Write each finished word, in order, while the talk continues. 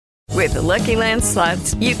With the Lucky Land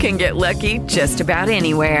Slots, you can get lucky just about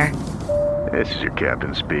anywhere. This is your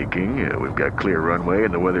captain speaking. We've got clear runway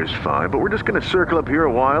and the weather's fine, but we're just going to circle up here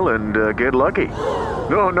a while and get lucky.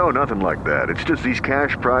 No, nothing like that. It's just these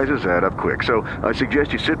cash prizes add up quick. So I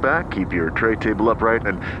suggest you sit back, keep your tray table upright,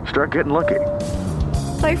 and start getting lucky.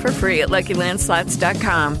 Play for free at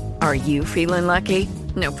LuckyLandSlots.com. Are you feeling lucky?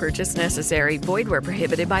 No purchase necessary. Void where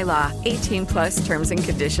prohibited by law. 18 plus terms and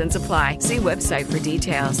conditions apply. See website for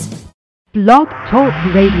details. Blog Talk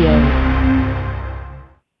Radio.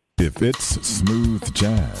 If it's smooth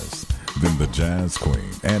jazz, then the Jazz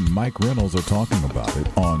Queen and Mike Reynolds are talking about it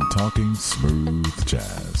on Talking Smooth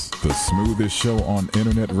Jazz, the smoothest show on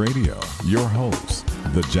internet radio. Your hosts,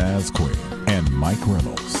 the Jazz Queen and Mike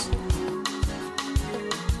Reynolds.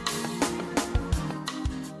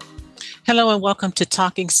 Hello and welcome to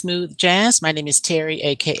Talking Smooth Jazz. My name is Terry,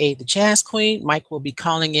 aka the Jazz Queen. Mike will be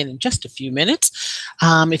calling in just a few minutes.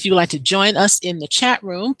 If you would like to join us in the chat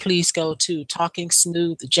room, please go to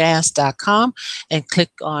talkingsmoothjazz.com and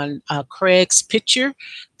click on Craig's picture.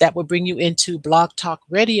 That will bring you into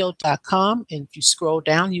blogtalkradio.com. And if you scroll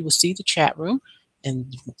down, you will see the chat room,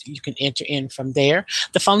 and you can enter in from there.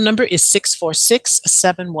 The phone number is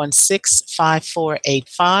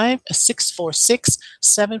 646-716-5485,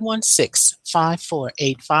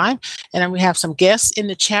 646-716-5485. And then we have some guests in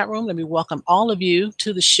the chat room. Let me welcome all of you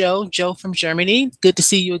to the show. Joe from Germany. Good to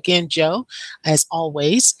see you again, Joe, as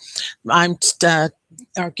always. Our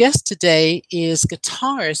guest today is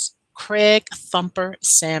guitarist Craig Thumper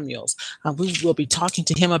Samuels. We will be talking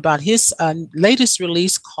to him about his latest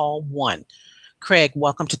release called One. Craig,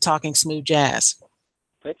 welcome to Talking Smooth Jazz.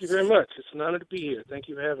 Thank you very much. It's an honor to be here. Thank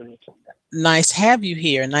you for having me. Nice to have you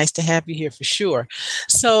here. Nice to have you here for sure.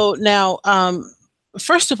 So now,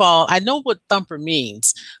 first of all, I know what Thumper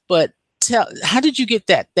means, but how did you get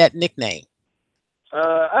that nickname?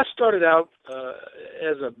 I started out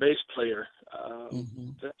as a bass player.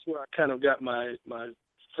 That's where I kind of got my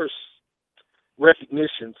first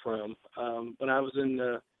recognition from. When I was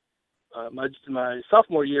in my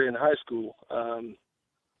sophomore year in high school,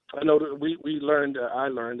 I know that I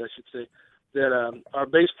learned, I should say, that our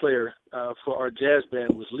bass player for our jazz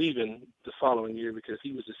band was leaving the following year because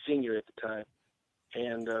he was a senior at the time.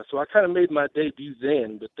 And so I kind of made my debut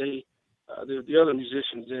then, but the other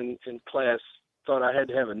musicians in class thought I had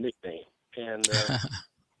to have a nickname. And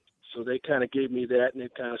so they kind of gave me that, and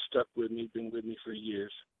it kind of stuck with me, been with me for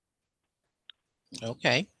years.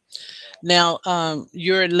 Okay. Now,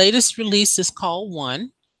 your latest release is called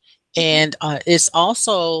One, and it's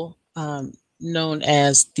also known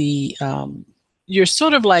as you're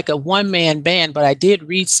sort of like a one-man band, but I did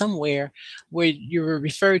read somewhere where you were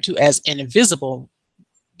referred to as an invisible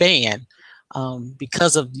band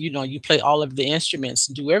because of, you play all of the instruments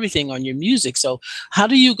and do everything on your music. So how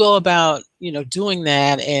do you go about, doing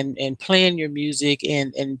that and playing your music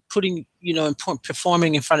and putting, and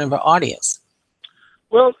performing in front of an audience?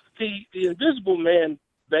 Well, the Invisible Man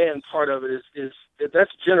band part of it is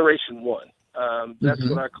that's Generation One. That's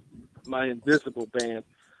what I call my invisible band.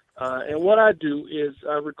 And what I do is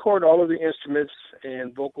I record all of the instruments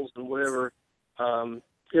and vocals and whatever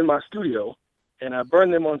in my studio, and I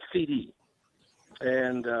burn them on CD.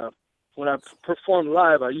 And when I perform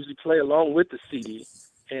live, I usually play along with the CD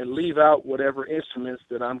and leave out whatever instruments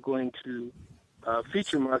that I'm going to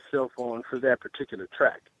feature myself on for that particular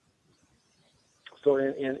track. So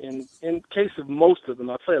in case of most of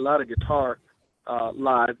them, I play a lot of guitar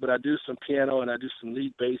live, but I do some piano and I do some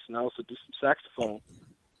lead bass and I also do some saxophone.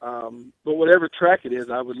 But whatever track it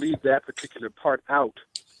is, I would leave that particular part out.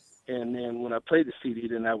 And then when I play the CD,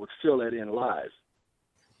 then I would fill that in live.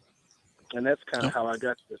 And that's kind of how I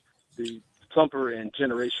got the Thumper and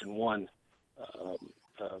Generation One,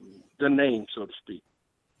 the name, so to speak.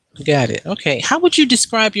 Got it. Okay. How would you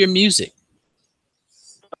describe your music?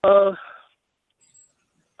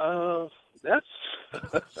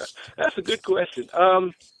 That's a good question.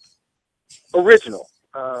 Original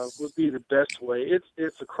would be the best way.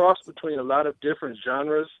 It's a cross between a lot of different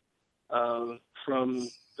genres, from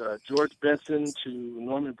George Benson to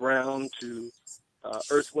Norman Brown to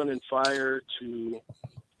Earth, Wind and Fire to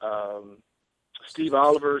Steve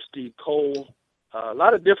Oliver, Steve Cole, a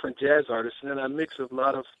lot of different jazz artists, and then I mix a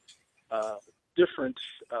lot of different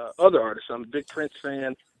other artists. I'm a big Prince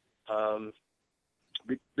fan.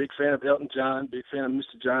 Big fan of Elton John, big fan of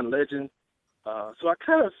Mr. John Legend. So I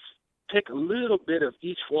kind of take a little bit of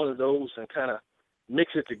each one of those and kind of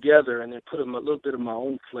mix it together and then put a little bit of my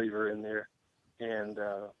own flavor in there. And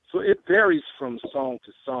so it varies from song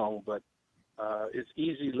to song, but it's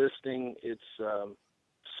easy listening. It's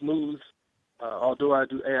smooth, although I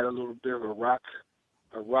do add a little bit of a rock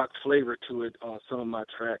rock flavor to it on some of my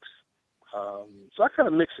tracks. So I kind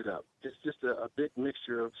of mix it up. It's just a big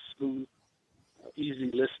mixture of smooth,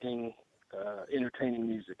 easy listening, entertaining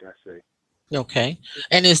music, I say. Okay.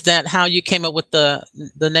 And is that how you came up with the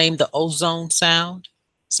name, the Ozone Sound?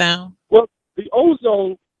 Well, the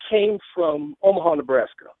Ozone came from Omaha,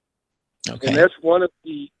 Nebraska, Okay. and that's one of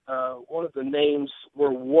the names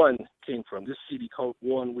where One came from. This CD called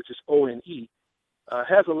One, which is ONE,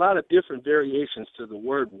 has a lot of different variations to the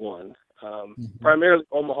word one. Primarily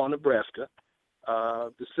Omaha, Nebraska.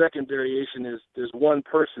 The second variation is there's one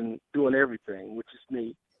person doing everything, which is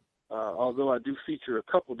me. Although I do feature a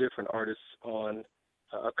couple different artists on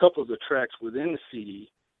a couple of the tracks within the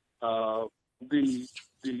CD.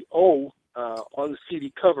 The O on the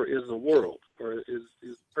CD cover is the world, or is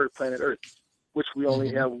Earth, planet Earth, which we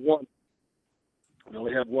only have one. We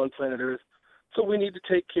only have one planet Earth, so we need to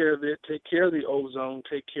take care of it, take care of the ozone,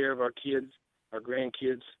 take care of our kids, our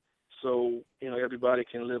grandkids, so everybody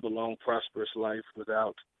can live a long, prosperous life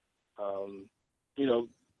without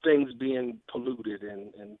things being polluted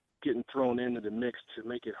and getting thrown into the mix to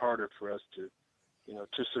make it harder for us to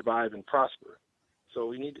survive and prosper. So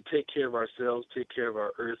we need to take care of ourselves, take care of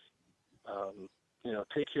our earth,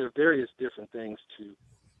 take care of various different things to,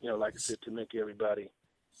 like I said, to make everybody,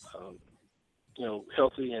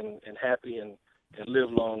 healthy and happy and live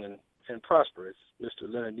long and prosperous. Mr.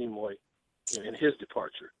 Leonard Nimoy, in his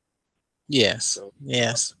departure. Yes. So,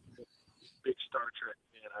 yes. Big Star Trek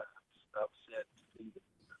fan. I'm upset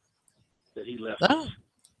that he left. Oh,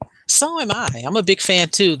 so am I. I'm a big fan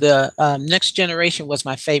too. The Next Generation was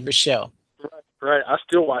my favorite show. Right. I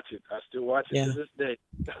still watch it. Yeah. To this day.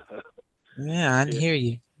 Yeah, I hear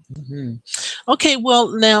you. Okay, well,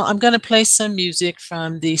 now I'm going to play some music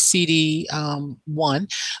from the CD one,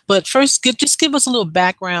 but first, just give us a little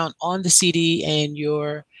background on the CD and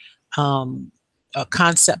your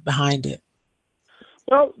concept behind it.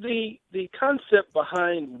 Well, the concept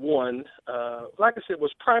behind One, like I said,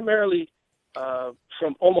 was primarily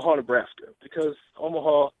from Omaha, Nebraska, because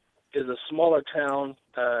Omaha is a smaller town.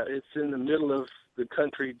 It's in the middle of the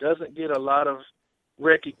country, doesn't get a lot of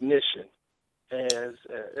recognition. As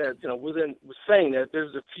within saying that,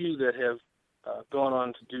 there's a few that have gone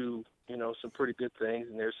on to do some pretty good things,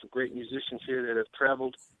 and there's some great musicians here that have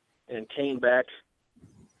traveled and came back.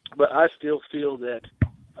 But I still feel that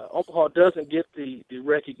Omaha doesn't get the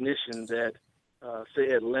recognition that say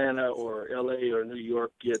Atlanta or LA or New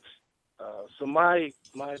York gets. So my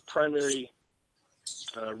primary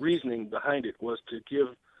reasoning behind it was to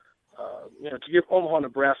give Omaha,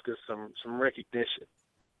 Nebraska some recognition.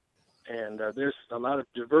 And there's a lot of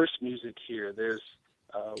diverse music here. There's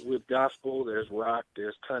with gospel, there's rock,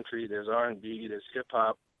 there's country, there's R&B, there's hip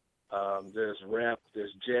hop, there's rap,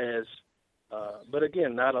 there's jazz. But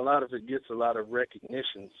again, not a lot of it gets a lot of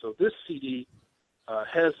recognition. So this CD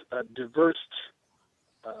has a diverse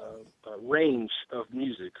range of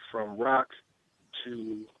music, from rock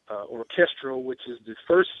to orchestral, which is the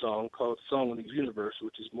first song called "Song of the Universe,"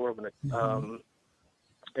 which is more of an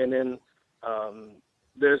and then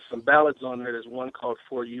there's some ballads on there. There's one called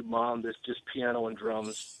 "For You, Mom," that's just piano and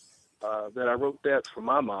drums. That I wrote that for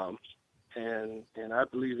my mom, and I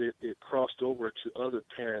believe it crossed over to other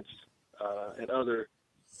parents and other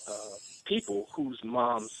people whose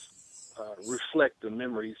moms reflect the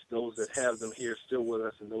memories, those that have them here still with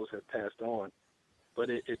us and those that have passed on. But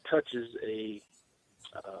it touches a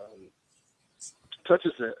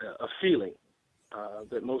feeling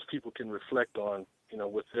that most people can reflect on,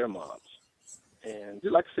 with their moms. And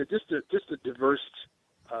like I said, just a diverse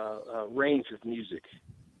range of music.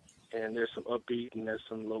 And there's some upbeat and there's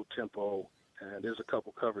some low tempo, and there's a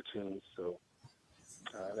couple cover tunes. So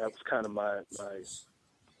that was kind of my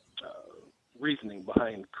reasoning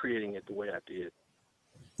behind creating it the way I did.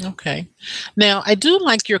 Okay. Now, I do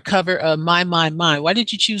like your cover of My, My, My. Why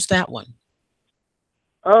did you choose that one?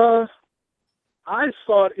 I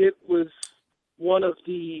thought it was one of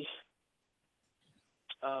the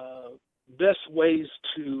best ways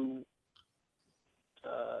to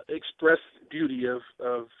express the beauty of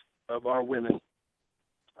our women.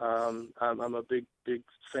 I'm a big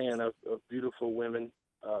fan of beautiful women,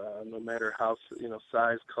 no matter how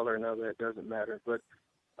size, color, and all that doesn't matter. But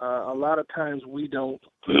a lot of times we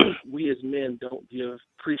as men don't give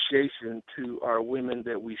appreciation to our women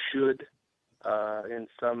that we should. In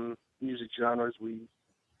some music genres, we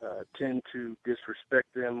tend to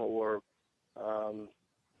disrespect them or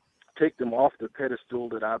take them off the pedestal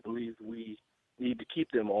that I believe we need to keep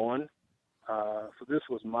them on. So this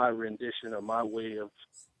was my rendition or my way of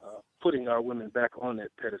putting our women back on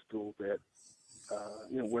that pedestal that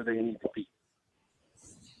where they need to be.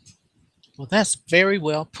 Well, that's very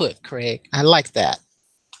well put, Craig. I like that.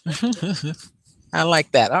 I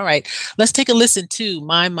like that. All right. Let's take a listen to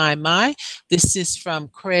My. This is from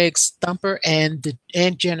Craig's Thumper and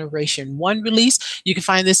Generation 1 release. You can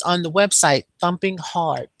find this on the website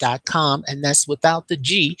thumpinghard.com, and that's without the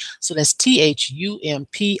G. So that's THUMPINHARD.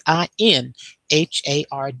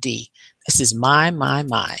 This is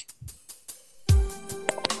My.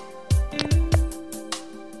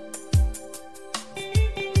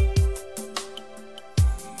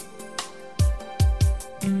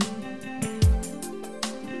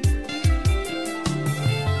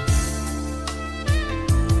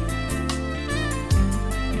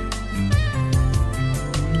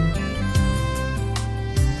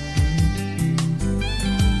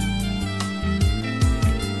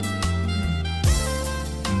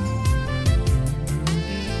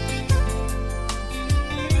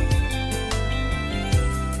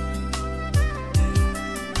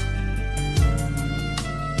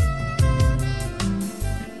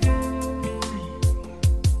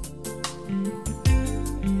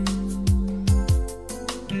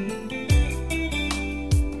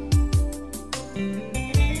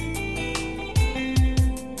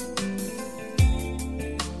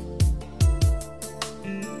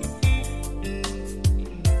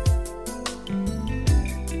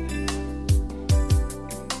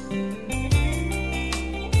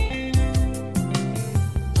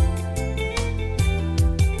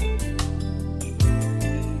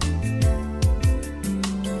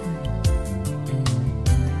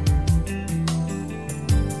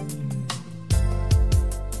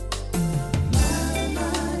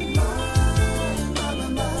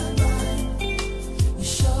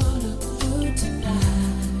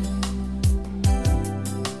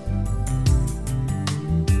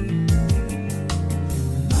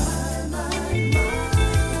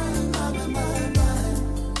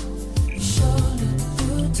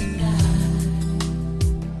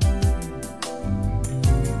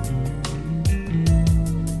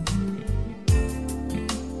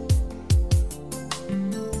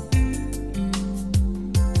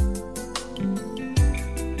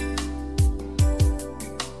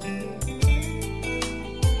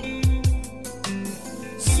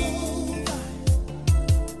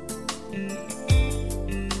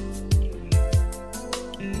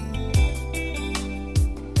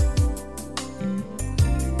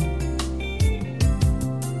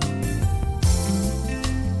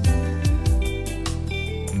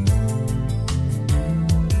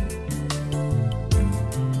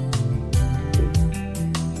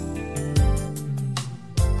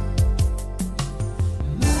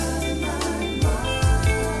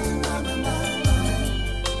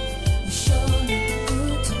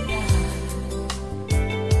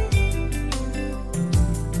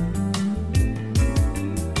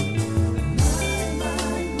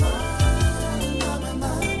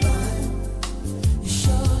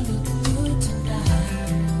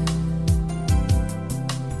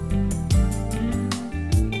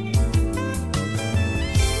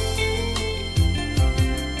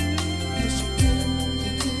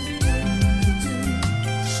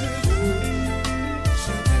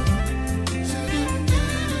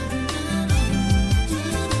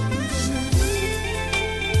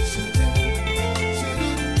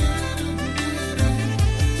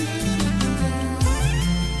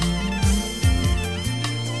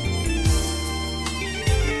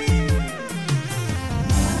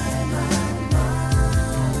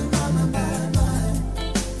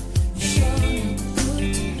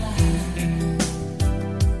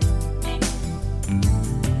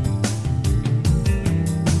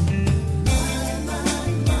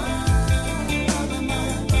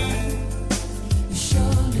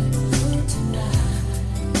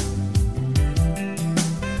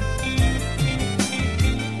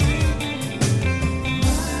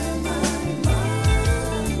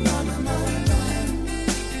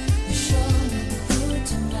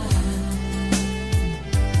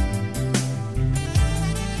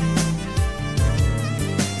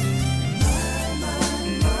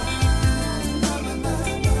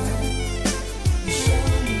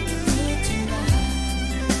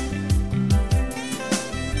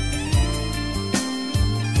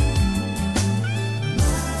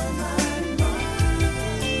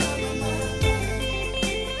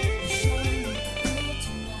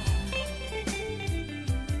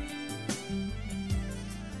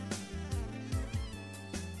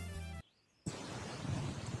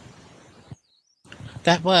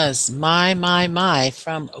 That was My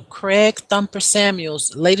from Craig Thumper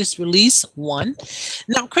Samuel's latest release, One.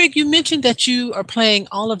 Now, Craig, you mentioned that you are playing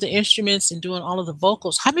all of the instruments and doing all of the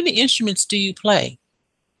vocals. How many instruments do you play?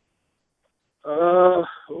 Oh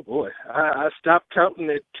boy, I stopped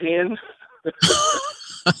counting at 10.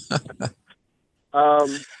 I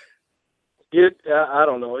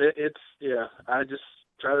don't know. I just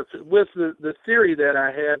try to with the theory that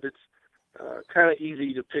I have. It's kind of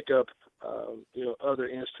easy to pick up, other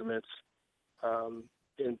instruments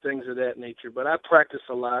and things of that nature. But I practice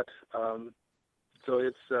a lot, so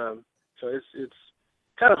it's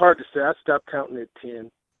kind of hard to say. I stopped counting at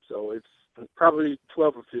 10, so it's probably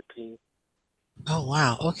 12 or 15. Oh,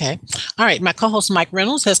 wow. Okay. All right. My co-host Mike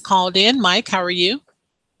Reynolds has called in. Mike, how are you?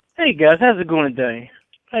 Hey guys, how's it going today?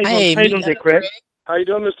 How you Hey, doing today, Craig? How you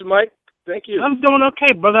doing, Mr. Mike? Thank you. I'm doing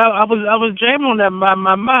okay, brother. I was jamming on that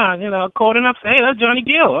my mind, I called in. I said, "Hey, that's Johnny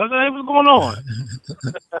Gill." I said, "Hey, what's going on?"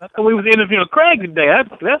 I thought we was interviewing Craig today.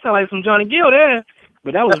 That sounded like some Johnny Gill there,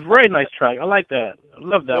 but that was a very nice track. I like that. I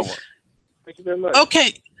love that one. Thank you very much.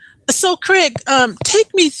 Okay. So, Craig,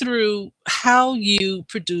 take me through how you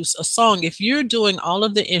produce a song. If you're doing all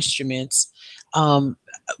of the instruments,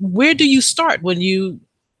 where do you start when you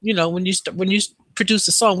produce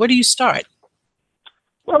a song? Where do you start?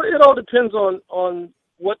 Well, it all depends on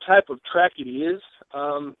what type of track it is.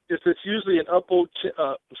 If it's usually an up-tempo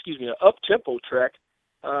track,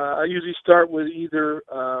 I usually start with either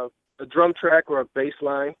a drum track or a bass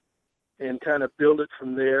line and kind of build it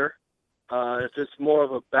from there. If it's more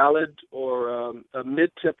of a ballad or a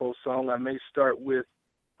mid-tempo song, I may start with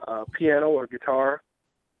piano or guitar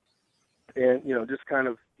and, just kind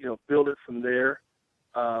of, build it from there.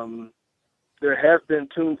 There have been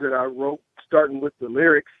tunes that I wrote starting with the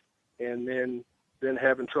lyrics and then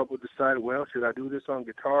having trouble deciding, well, should I do this on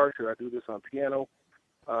guitar? Should I do this on piano?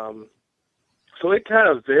 So it kind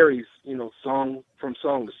of varies, song from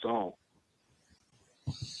song to song.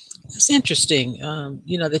 It's interesting,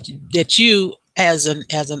 that you as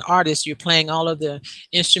an artist, you're playing all of the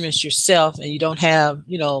instruments yourself, and you don't have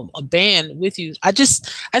a band with you. I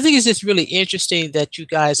think it's just really interesting that you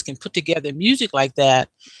guys can put together music like that.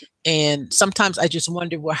 And sometimes I just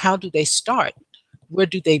wonder, well, how do they start? Where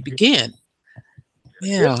do they begin?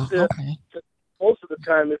 Yeah. Okay. Most of the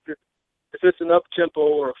time, if it's an up tempo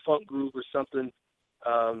or a funk groove or something,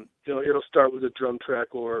 it'll start with a drum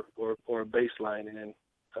track or a bass line, and then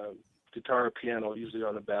guitar or piano, usually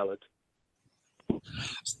on the ballad.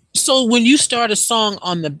 So when you start a song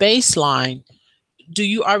on the bass line, do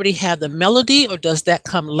you already have the melody, or does that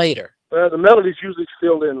come later? Well, the melody's usually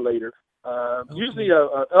filled in later. Usually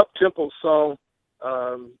an up-tempo song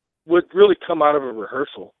would really come out of a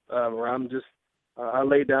rehearsal where I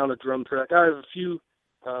lay down a drum track. I have a few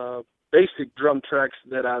basic drum tracks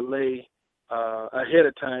that I lay ahead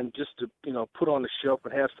of time just to, put on the shelf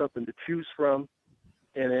and have something to choose from.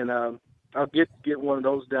 And then I'll get one of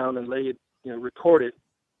those down and lay it, record it,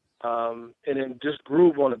 and then just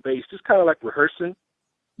groove on the bass, just kind of like rehearsing.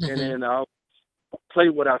 Mm-hmm. And then I'll play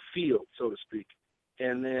what I feel, so to speak.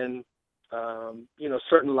 And then,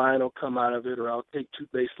 certain line will come out of it, or I'll take two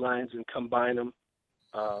bass lines and combine them,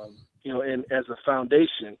 and as a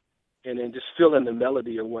foundation, and then just fill in the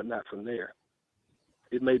melody or whatnot from there.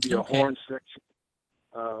 It may be a horn section,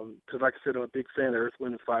 because like I said, I'm a big fan of Earth,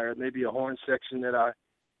 Wind, and Fire. It may be a horn section that I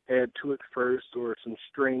add to it first, or some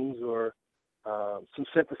strings, or some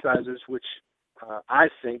synthesizers, which I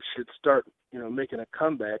think should start, making a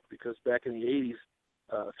comeback, because back in the 80s,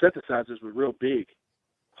 synthesizers were real big,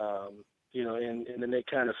 and then they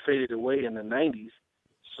kind of faded away in the 90s.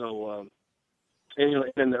 So, and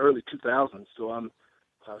in the early 2000s. So I'm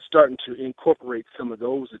starting to incorporate some of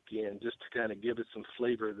those again, just to kind of give it some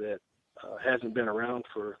flavor that hasn't been around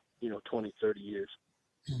for 20, 30 years.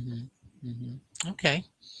 Mm-hmm. Mm-hmm. Okay.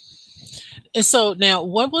 And so now,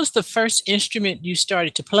 what was the first instrument you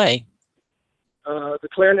started to play? The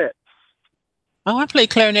clarinet. Oh, I played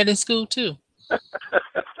clarinet in school too.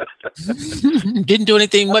 Didn't do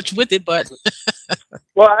anything much with it, but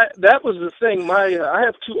well, that was the thing. I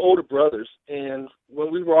have two older brothers, and when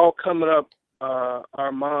we were all coming up,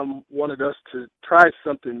 our mom wanted us to try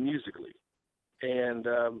something musically, and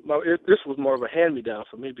this was more of a hand-me-down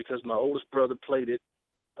for me, because my oldest brother played it.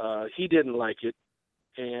 He didn't like it,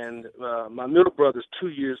 and my middle brother's 2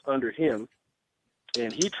 years under him,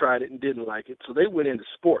 and he tried it and didn't like it. So they went into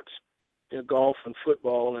sports, golf and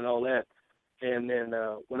football and all that. And then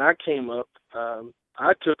when I came up,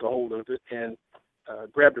 I took a hold of it and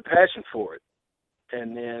grabbed a passion for it.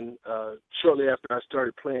 And then shortly after I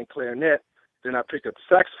started playing clarinet, then I picked up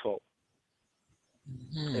the saxophone.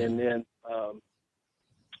 Mm-hmm. And then,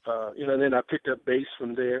 then I picked up bass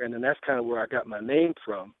from there, and then that's kind of where I got my name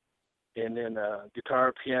from. And then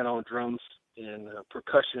guitar, piano, drums, and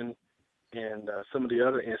percussion, and some of the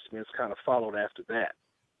other instruments kind of followed after that.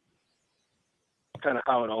 kind of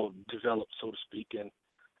how it all developed, so to speak. And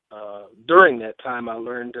during that time, I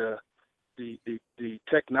learned the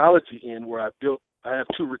technology in where I have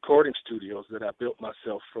 2 recording studios that I built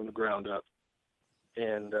myself from the ground up.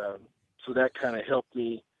 And so that kind of helped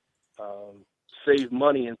me save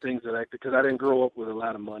money and things because I didn't grow up with a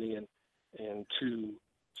lot of money, and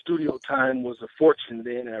studio time was a fortune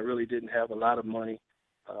then, and I really didn't have a lot of money.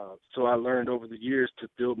 So I learned over the years to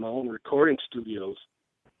build my own recording studios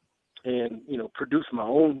and, produce my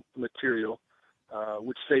own material,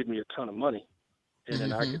 which saved me a ton of money. And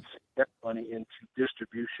then I could save that money into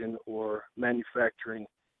distribution or manufacturing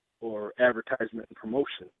or advertisement and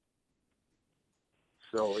promotion.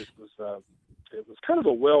 So it was kind of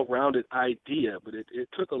a well-rounded idea, but it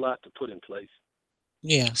took a lot to put in place.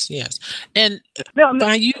 Yes, yes. And Now,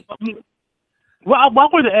 by you, well, I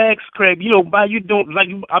wanted to ask Craig. By you doing I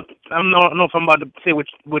don't know if I'm about to say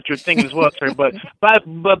what you're thinking as well, sir. But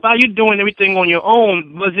by you doing everything on your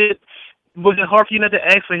own, was it hard for you not to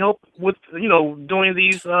ask for help with doing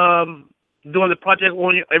these doing the project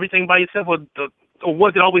on everything by yourself, or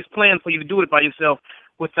was it always planned for you to do it by yourself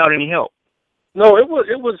without any help? No, it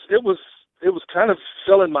was kind of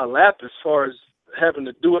fell in my lap as far as having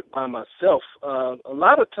to do it by myself. A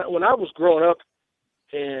lot of time when I was growing up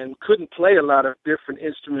and couldn't play a lot of different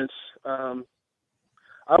instruments,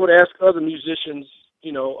 I would ask other musicians,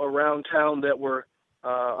 around town that were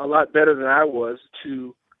a lot better than I was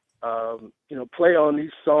to, play on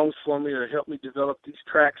these songs for me or help me develop these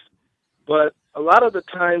tracks. But a lot of the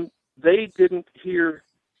time they didn't hear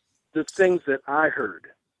the things that I heard,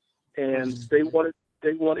 and they wanted,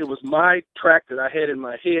 it was my track that I had in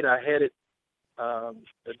my head. I had it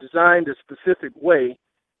designed a specific way,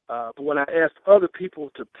 but when I asked other people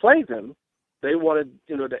to play them, they wanted,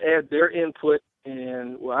 to add their input,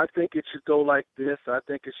 and, well, I think it should go like this, I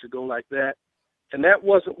think it should go like that, and that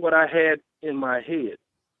wasn't what I had in my head.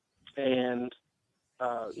 And,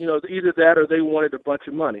 either that or they wanted a bunch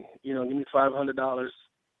of money, give me $500,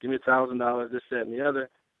 give me $1,000, this, that, and the other,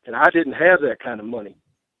 and I didn't have that kind of money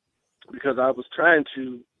because I was trying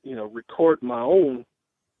to, record my own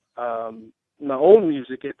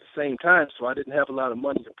music at the same time, so I didn't have a lot of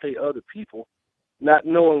money to pay other people, not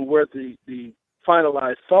knowing where the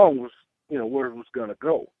finalized song was, where it was going to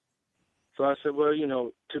go. So I said, well,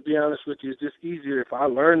 to be honest with you, it's just easier if I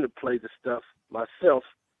learned to play the stuff myself,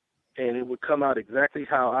 and it would come out exactly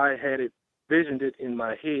how I had it, visioned it in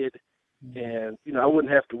my head, and, I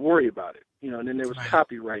wouldn't have to worry about it. And then there was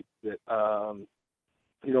copyright that,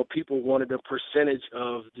 people wanted a percentage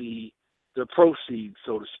of the proceeds,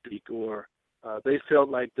 so to speak, or they felt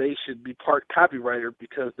like they should be part copywriter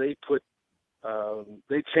because they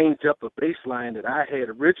changed up a bass line that I had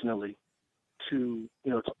originally to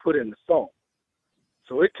put in the song.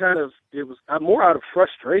 So it was more out of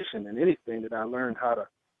frustration than anything that I learned how to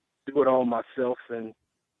do it all myself. And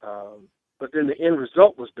but then the end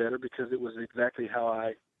result was better because it was exactly how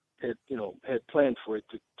I had planned for it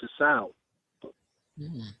to sound.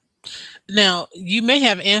 Now, you may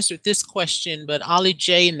have answered this question, but Ollie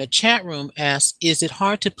J in the chat room asked, is it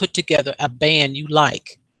hard to put together a band you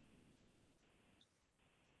like?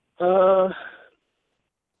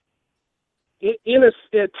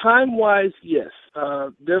 Time-wise, yes.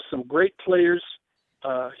 There's some great players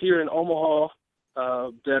here in Omaha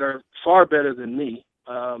that are far better than me.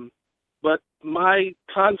 But my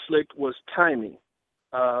conflict was timing.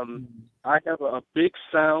 I have a big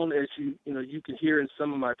sound, as you can hear in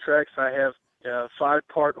some of my tracks. I have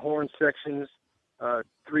 5-part horn sections,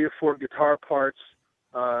 3 or 4 guitar parts,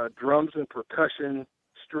 drums and percussion,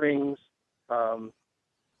 strings.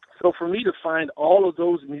 So for me to find all of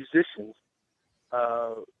those musicians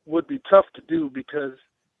would be tough to do because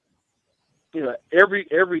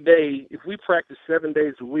every day, if we practiced 7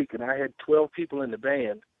 days a week and I had 12 people in the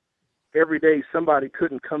band, every day somebody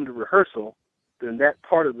couldn't come to rehearsal, then that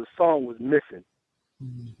part of the song was missing.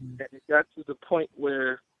 And it got to the point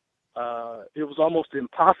where it was almost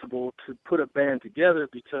impossible to put a band together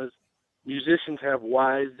because musicians have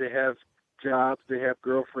wives, they have jobs, they have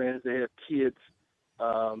girlfriends, they have kids,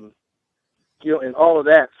 and all of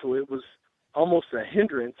that. So it was almost a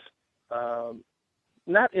hindrance,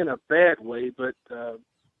 not in a bad way, but,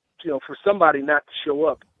 for somebody not to show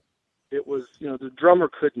up. It was, the drummer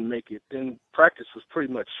couldn't make it, then practice was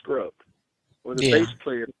pretty much scrubbed, or the bass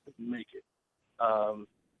player couldn't make it.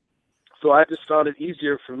 So I just found it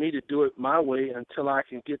easier for me to do it my way until I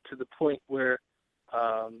can get to the point where,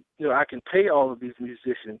 I can pay all of these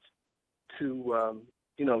musicians to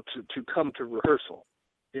come to rehearsal.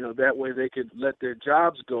 That way they could let their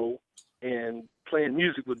jobs go and playing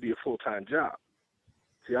music would be a full-time job.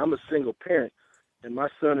 See, I'm a single parent, and my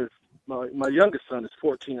son is my youngest son is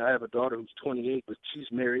 14. I have a daughter who's 28, but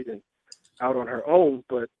she's married and out on her own.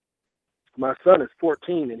 But my son is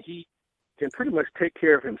 14, and he can pretty much take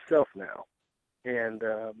care of himself now. And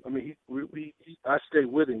I mean, I stay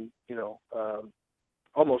with him,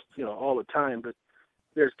 almost all the time. But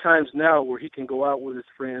there's times now where he can go out with his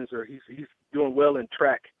friends, or he's doing well in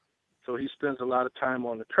track, so he spends a lot of time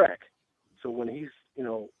on the track. So when he's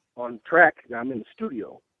on track, I'm in the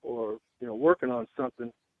studio or working on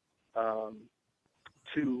something.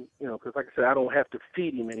 Because like I said, I don't have to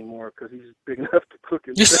feed him anymore because he's big enough to cook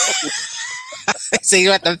himself. So you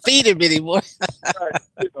don't have to feed him anymore. Right,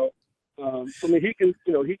 I mean, he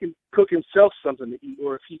can cook himself something to eat,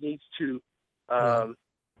 or if he needs to,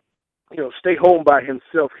 stay home by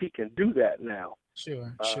himself, he can do that now.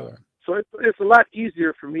 Sure. So it's a lot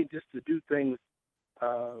easier for me just to do things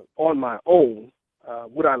on my own.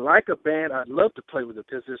 Would I like a band? I'd love to play with it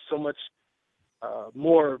because there's so much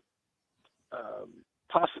more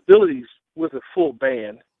possibilities with a full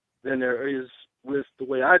band than there is with the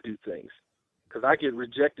way I do things. Because I get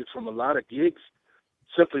rejected from a lot of gigs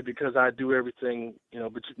simply because I do everything,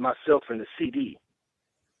 between myself and the CD.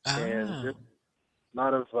 And there's a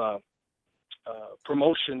lot of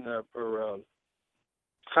promotion or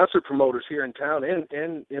concert promoters here in town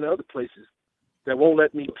and in other places that won't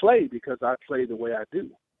let me play because I play the way I do.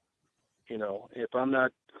 If I'm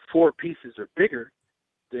not 4 pieces or bigger,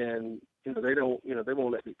 then they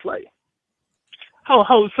won't let me play.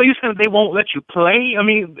 Oh, so you said they won't let you play? I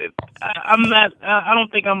mean, I'm not. I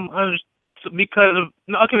don't think I'm because of.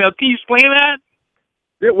 Okay, now can you explain that?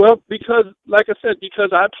 Yeah, well, because like I said,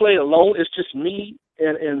 because I play alone, it's just me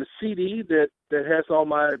and the CD that has all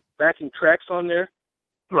my backing tracks on there.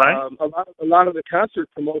 Right. A lot of the concert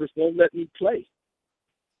promoters won't let me play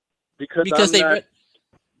because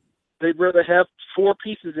they'd rather have 4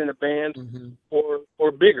 pieces in a band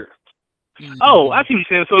or bigger. Oh, I see what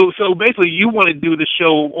you're saying. So basically, you want to do the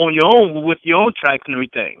show on your own with your own tracks and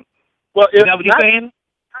everything. Well, is that what you're saying?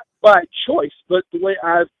 Not by choice, but the way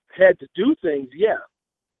I've had to do things, yeah.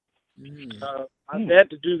 I've had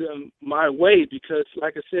to do them my way because,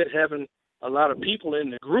 like I said, having a lot of people in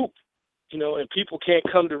the group, and people can't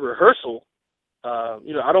come to rehearsal. I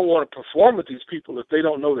don't want to perform with these people if they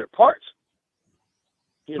don't know their parts.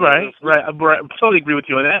 Right. I totally agree with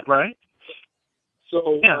you on that. Right.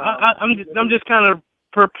 So yeah, I'm just kind of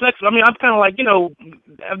perplexed. I mean, I'm kind of like,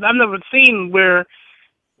 I've never seen where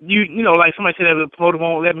you like somebody said that the promoter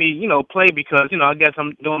won't let me, play because I guess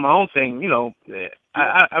I'm doing my own thing.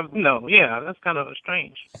 That's kind of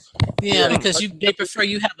strange. Yeah, because they prefer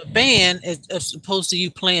you have a band as opposed to you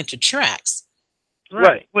playing to tracks.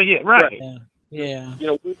 Right. Well, yeah, right. Yeah.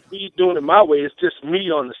 We doing it my way. It's just me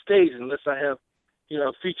on the stage unless I have,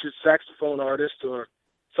 a featured saxophone artist or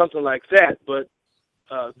something like that. But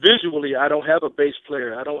visually, I don't have a bass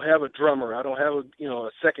player. I don't have a drummer. I don't have a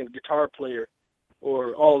second guitar player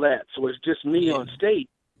or all that. So it's just me on stage.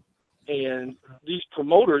 And these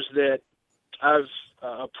promoters that I've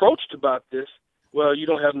approached about this, well, you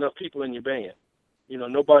don't have enough people in your band.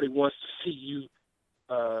 Nobody wants to see you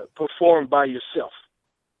perform by yourself.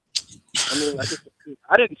 I mean,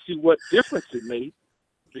 I didn't see what difference it made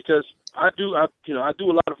because I do a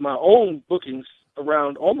lot of my own bookings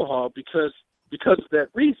around Omaha because of that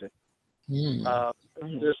reason.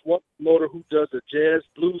 There's one promoter who does a jazz,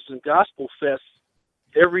 blues, and gospel fest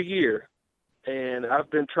every year, and I've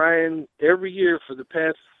been trying every year for the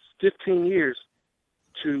past 15 years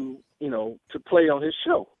to play on his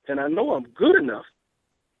show, and I know I'm good enough,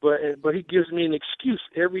 but he gives me an excuse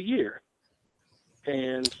every year,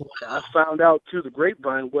 and I found out through the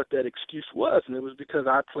grapevine what that excuse was, and it was because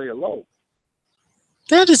I play alone.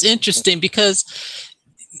 That is interesting because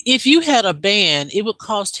if you had a band, it would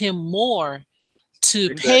cost him more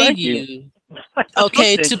to pay you,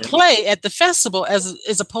 to play at the festival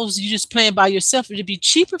as opposed to you just playing by yourself. It'd be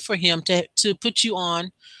cheaper for him to put you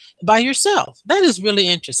on by yourself. That is really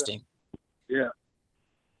interesting. Yeah.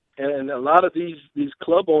 And a lot of these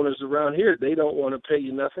club owners around here, they don't want to pay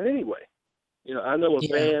you nothing anyway. I know a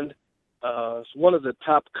band, it's one of the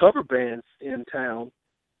top cover bands in town.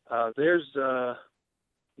 There's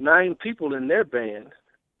 9 people in their band,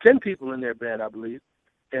 10 people in their band, I believe,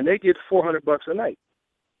 and they get $400 a night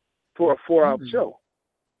for a 4-hour show.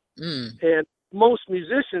 And most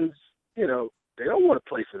musicians, they don't want to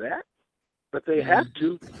play for that, but they have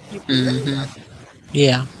to keep the name out.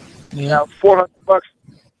 Yeah. Now,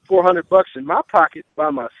 $400 in my pocket by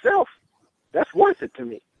myself, that's worth it to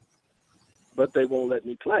me. But they won't let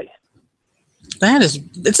me play. This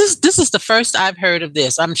is the first I've heard of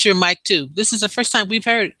this. I'm sure Mike too. This is the first time we've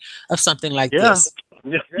heard of something like this.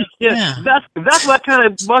 Yeah. That's why I kind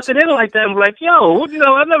of busted in like that. I'm like, yo,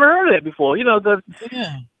 I've never heard of that before.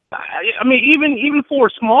 I mean, even for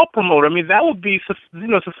a small promoter, I mean, that would be,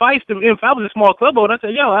 suffice to. If I was a small club owner, I'd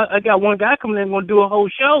say, yo, I got one guy coming in going to do a whole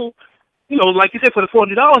show. Like you said, for the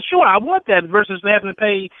 $400, sure, I want that versus having to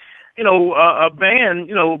pay, a band,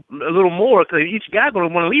 a little more because each guy going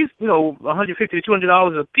to want at least, $150 to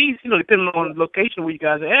 $200 a piece, depending on the location where you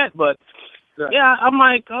guys are at. But yeah, I'm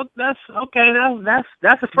like, oh, that's okay.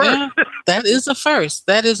 That's a first. Yeah, that is a first.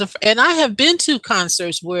 And I have been to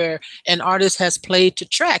concerts where an artist has played to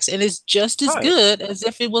tracks, and it's just as good as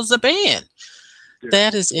if it was a band. Yeah.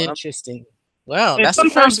 That is interesting. Well, and that's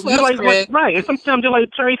the first for us, Greg. Right, and sometimes, just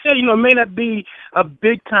like Terry said, it may not be a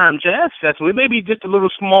big-time jazz festival. It may be just a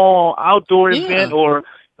little small outdoor event or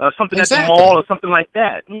something at the mall or something like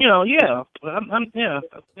that. Yeah.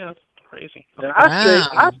 That's crazy. Yeah,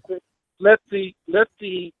 I say let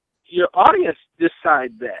your audience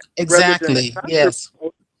decide that. Exactly. Yes.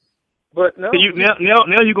 But no. Now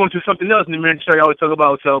you're going to something else in the ministry I always talk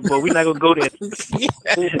about. So, but we're not going to go there.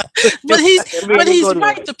 But he's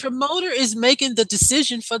right. The promoter is making the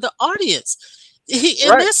decision for the audience.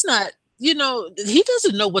 That's not. He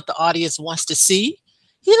doesn't know what the audience wants to see.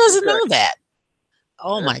 He doesn't know that.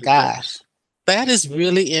 Oh my gosh, that is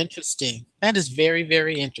really interesting. That is very,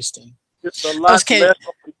 very interesting. It's a lot less,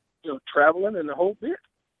 traveling and the whole bit.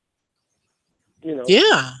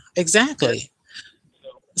 Yeah, exactly.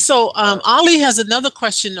 So Ali has another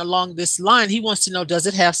question along this line. He wants to know, does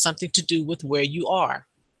it have something to do with where you are?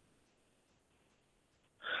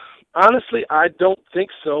 Honestly, I don't think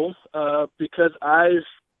so, because I've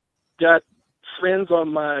got friends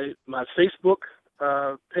on my Facebook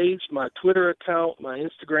page, my Twitter account, my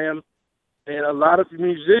Instagram, and a lot of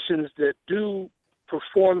musicians that do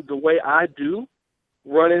perform the way I do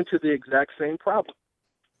run into the exact same problem.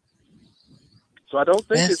 So I don't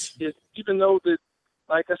think it's even though that,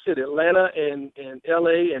 like I said, Atlanta and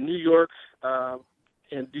LA and New York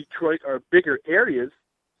and Detroit are bigger areas,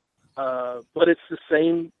 but it's the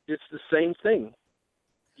same thing.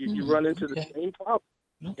 You run into the same problem,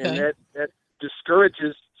 and that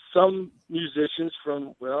discourages some musicians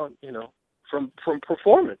from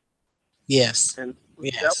performing. Yes, and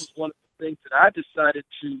that was one of the things that I decided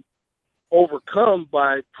to overcome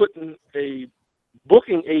by putting a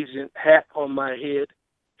booking agent hat on my head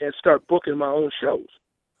and start booking my own shows.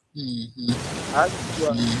 Mm-hmm.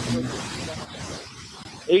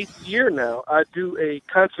 Eighth year now. I do a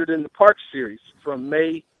concert in the park series from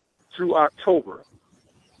May through October,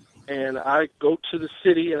 and I go to the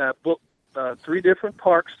city and I book 3 different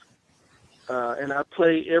parks, and I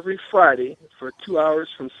play every Friday for 2 hours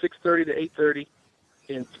from 6:30 to 8:30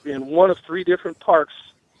 in one of 3 different parks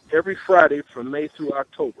every Friday from May through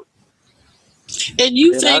October. And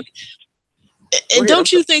you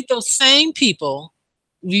don't you think those same people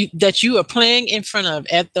that you are playing in front of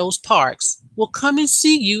at those parks will come and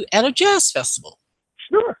see you at a jazz festival?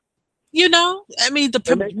 Sure. I mean,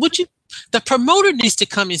 the promoter needs to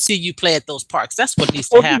come and see you play at those parks. That's what needs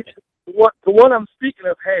to happen. The one I'm speaking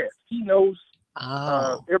of he knows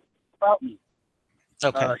everything about me.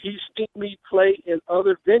 Okay. He's seen me play in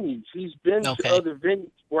other venues. He's been to other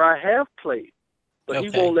venues where I have played, but he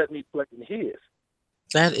won't let me play in his.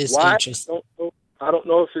 That is interesting. I don't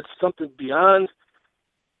know if it's something beyond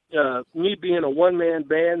me being a one-man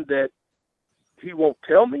band that he won't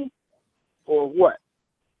tell me or what.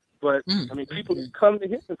 But, I mean, people come to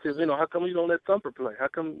him and say, how come you don't let Thumper play?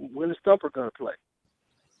 When is Thumper going to play?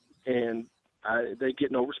 And they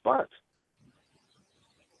get no response.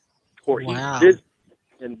 Or he's busy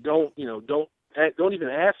and don't even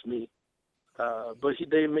ask me. But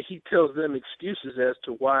he tells them excuses as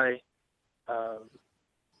to why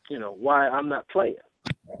I'm not playing.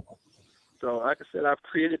 So, like I said, I've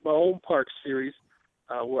created my own park series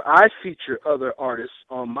where I feature other artists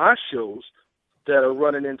on my shows that are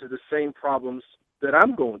running into the same problems that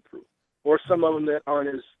I'm going through, or some of them that aren't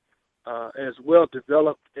as well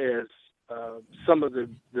developed as some of the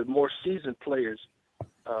more seasoned players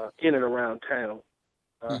in and around town.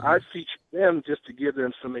 I feature them just to give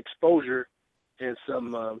them some exposure and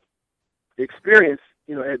some experience,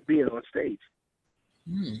 at being on stage.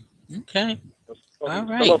 Okay. All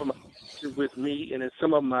right. Some of them are with me, and then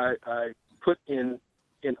some of them I put in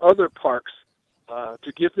other parks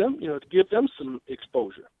to give them some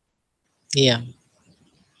exposure. Yeah.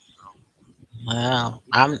 Wow.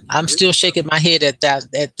 I'm still shaking my head at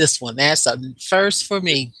this one. That's a first for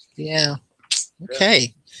me. Yeah.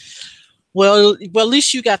 Okay. Well, at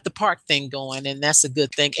least you got the park thing going, and that's a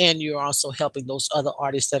good thing. And you're also helping those other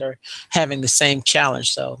artists that are having the same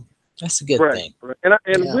challenge. So That's a good right, thing. right.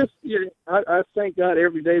 I thank God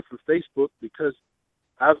every day for Facebook, because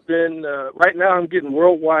I've been right now I'm getting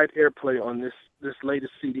worldwide airplay on this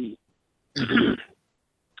latest CD,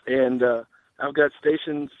 and I've got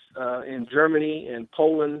stations in Germany and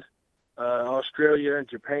Poland, Australia and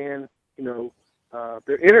Japan.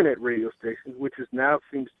 They're internet radio stations, which is now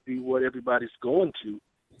seems to be what everybody's going to.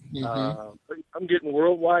 But I'm getting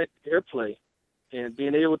worldwide airplay, and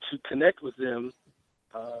being able to connect with them.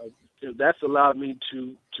 That's allowed me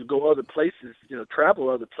to go other places, travel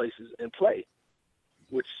other places and play,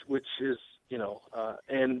 which is,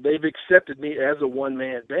 and they've accepted me as a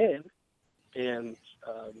one-man band, and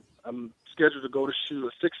I'm scheduled to go to shoot a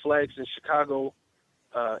Six Flags in Chicago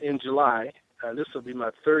in July. This will be my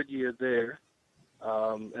third year there,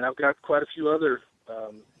 and I've got quite a few other,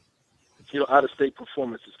 out-of-state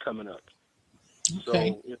performances coming up.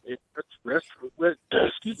 Okay. So,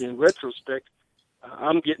 in retrospect,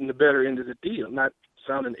 I'm getting the better end of the deal. Not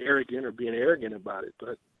sounding arrogant or being arrogant about it,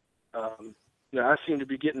 but I seem to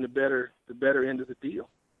be getting the better end of the deal.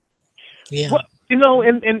 Yeah. Well,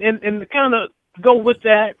 and to kind of go with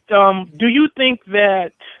that, do you think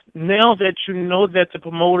that now that you know that the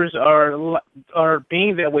promoters are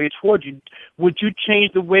being that way towards you, would you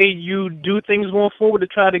change the way you do things going forward to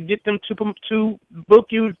try to get them to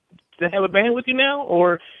book you to have a band with you now,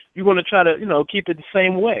 or you want to try to keep it the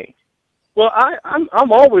same way? Well,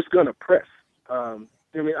 I'm always going to press.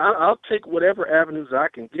 I'll take whatever avenues I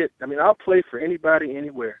can get. I'll play for anybody,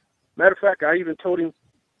 anywhere. Matter of fact, I even told him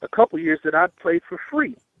a couple years that I'd play for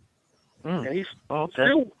free, and he still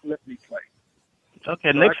let me play.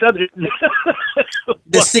 Okay, next subject.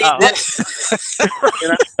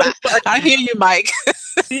 I hear you, Mike.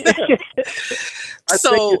 I think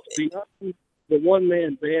it's beyond the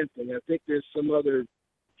one-man band thing. I think there's some other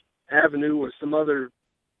avenue or some other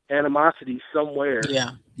animosity somewhere.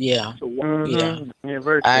 Yeah.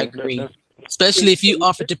 Very I agree. Especially if you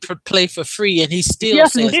offer to play for free and he still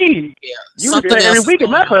yes, says, indeed. Yeah, You would play every week in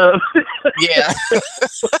my club. Yeah,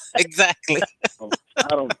 exactly.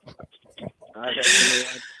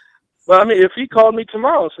 If he called me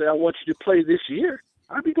tomorrow and said, I want you to play this year,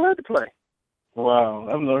 I'd be glad to play. Wow,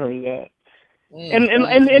 I've never heard of that.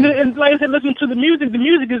 And like I said, listen to the music. The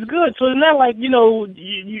music is good, so it's not like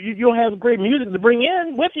you'll have great music to bring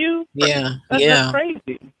in with you. Yeah, that's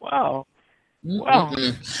crazy. Wow. Wow. All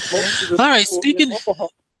right.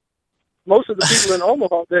 Most of the people in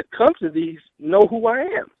Omaha that come to these know who I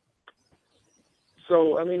am.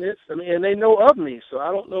 So and they know of me. So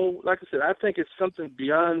I don't know. Like I said, I think it's something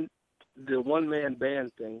beyond the one-man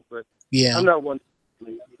band thing. But I'm not one.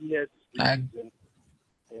 He has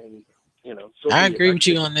I agree with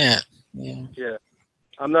you on that. Yeah. Yeah.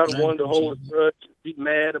 I'm not one to hold a grudge, be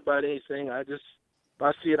mad about anything. If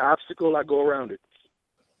I see an obstacle, I go around it.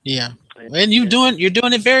 Yeah. And you're doing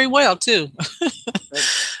it very well too.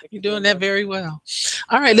 You're doing that very well.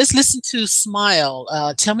 All right, let's listen to Smile.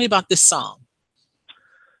 Tell me about this song.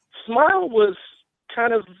 Smile was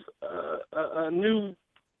kind of a new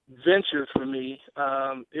venture for me.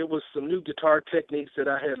 It was some new guitar techniques that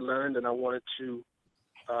I had learned, and I wanted to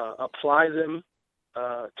apply them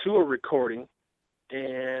to a recording.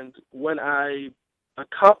 And when I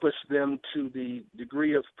accomplished them to the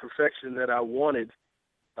degree of perfection that I wanted,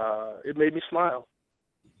 it made me smile.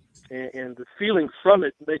 And the feeling from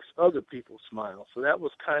it makes other people smile. So that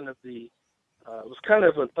was kind of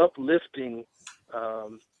an uplifting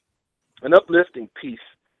piece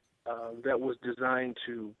that was designed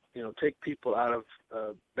to, take people out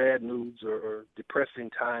of bad moods or depressing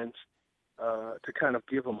times, to kind of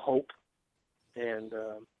give them hope. And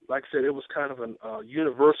like I said, it was kind of a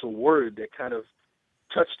universal word that kind of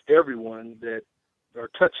touched everyone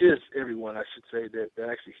touches everyone, I should say, that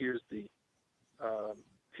actually hears the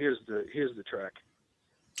track.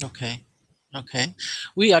 Okay.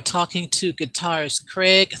 We are talking to guitarist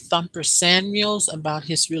Craig Thumper Samuels about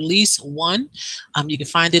his release One. You can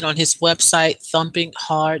find it on his website,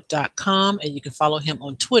 thumpinghard.com, and you can follow him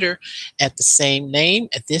on Twitter at the same name.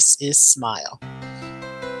 This is Smile.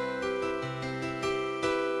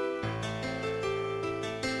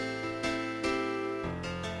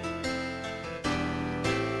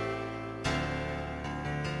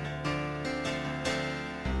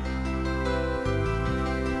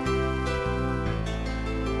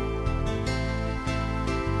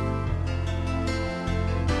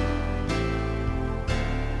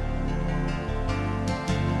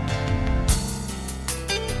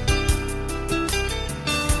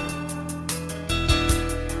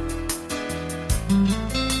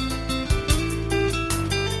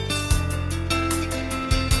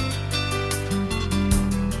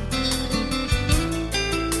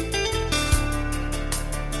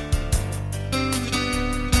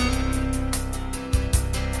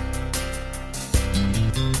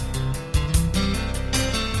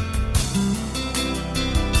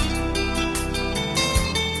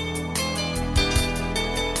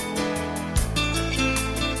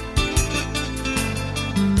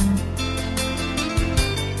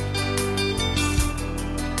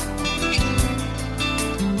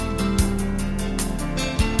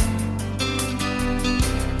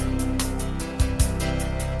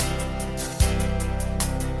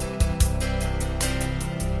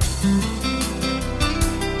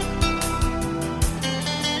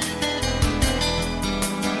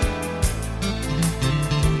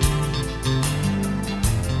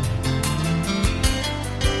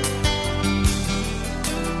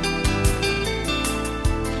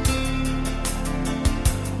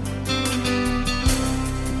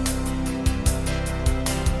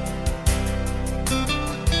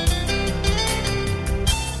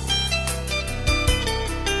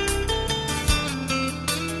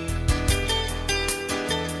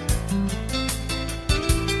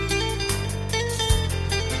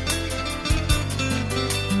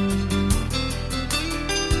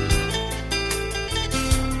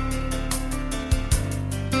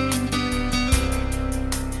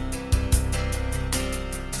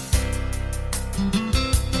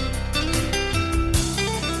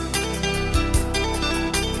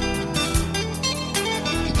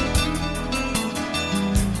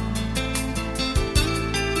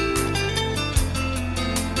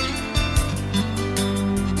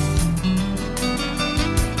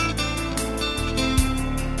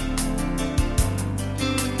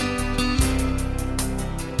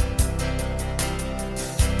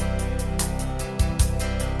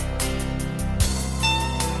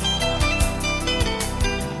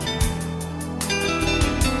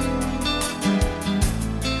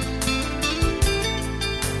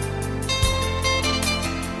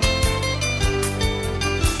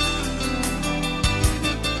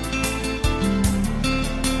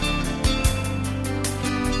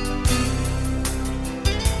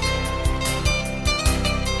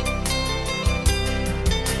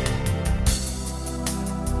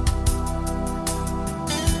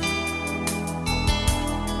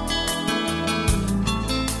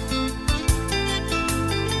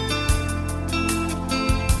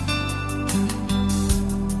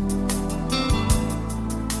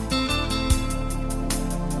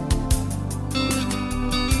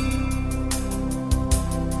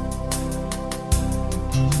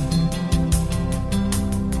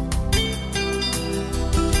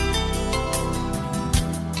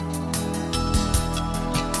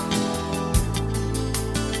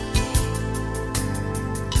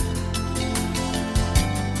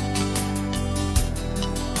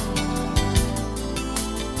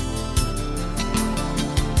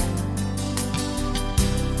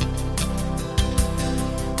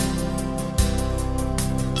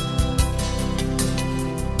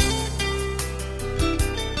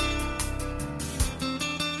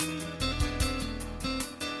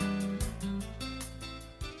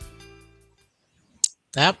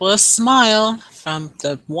 That was Smile from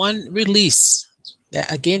the one release.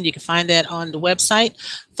 Again, you can find that on the website,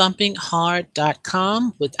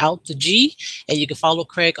 thumpinghard.com without the G. And you can follow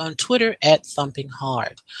Craig on Twitter at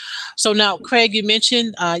thumpinghard. So now, Craig, you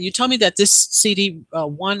mentioned, you told me that this CD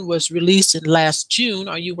one was released in last June.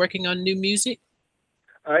 Are you working on new music?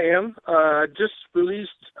 I am. I just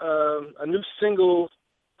released a new single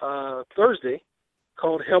Thursday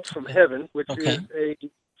called Help from Heaven, which is a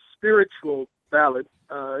spiritual ballad.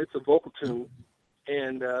 It's a vocal tune,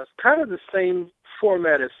 and it's kind of the same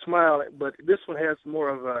format as Smile, but this one has more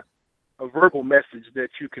of a verbal message that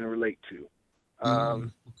you can relate to.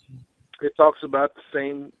 It talks about the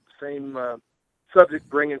same subject,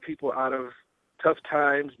 bringing people out of tough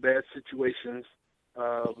times, bad situations,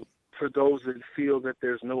 for those that feel that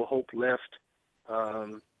there's no hope left,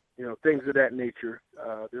 things of that nature.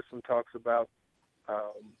 This one talks about,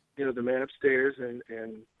 the man upstairs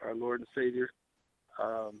and our Lord and Savior,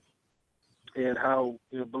 and how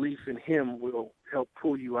belief in Him will help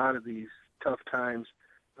pull you out of these tough times,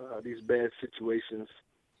 these bad situations,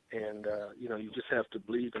 and you just have to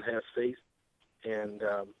believe and have faith. And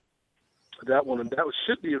that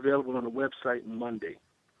should be available on the website Monday,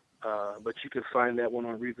 but you can find that one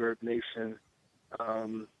on Reverb Nation.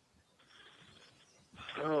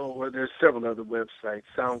 There's several other websites: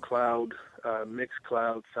 SoundCloud,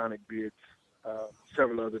 Mixcloud, Sonic Beats,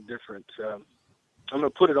 several other different. I'm going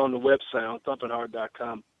to put it on the website on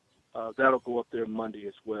thumpinghard.com. That'll go up there Monday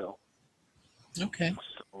as well. Okay.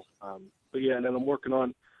 So, but yeah, and then I'm working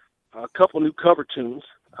on a couple new cover tunes.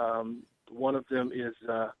 One of them is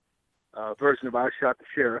a version of I Shot the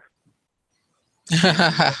Sheriff.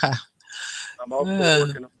 I'm also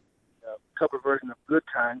working on a cover version of Good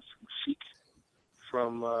Times from Chic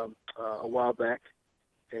from a while back.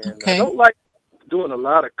 And I don't like doing a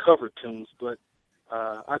lot of cover tunes, but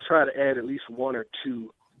I try to add at least one or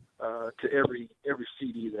two to every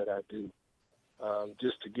CD that I do,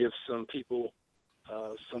 just to give some people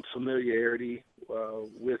some familiarity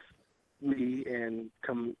with me and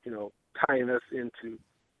tying us into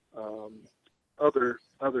other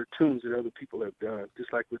tunes that other people have done,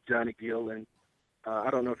 just like with Johnny Gill. And I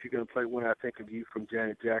don't know if you're going to play When I Think of You from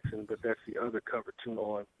Janet Jackson, but that's the other cover tune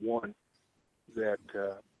on one that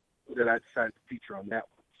I decided to feature on that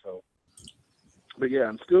one. So, but yeah,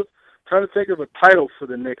 I'm still trying to think of a title for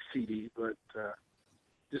the next CD, but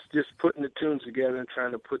just putting the tunes together and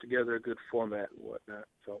trying to put together a good format and whatnot.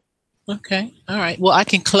 So. Okay. All right. Well, I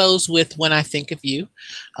can close with When I Think of You.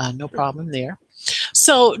 No problem there.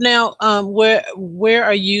 So now, where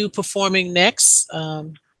are you performing next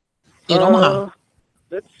in Omaha?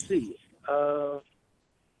 Let's see.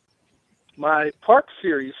 My park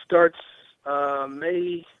series starts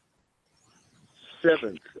May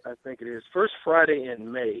 7th, I think it is. First Friday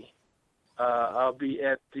in May. I'll be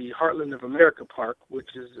at the Heartland of America Park,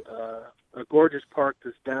 which is a gorgeous park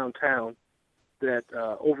that's downtown that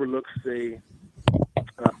overlooks a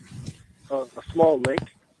small lake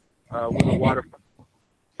with a waterfront.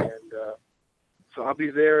 And so I'll be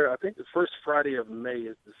there. I think the first Friday of May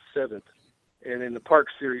is the 7th. And then the park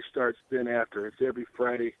series starts then after. It's every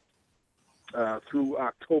Friday through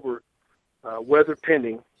October, weather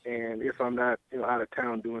pending. And if I'm not out of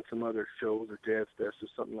town doing some other shows or jazz fest or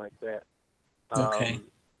something like that. Okay.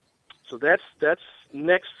 So that's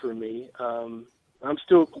next for me. I'm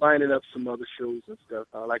still lining up some other shows and stuff.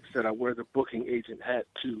 Like I said, I wear the booking agent hat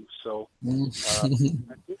too. So I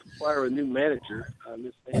did acquire a new manager,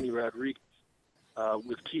 Miss Annie Rodriguez,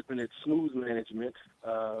 with Keeping It Smooth Management.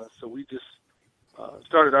 So we just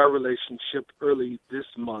started our relationship early this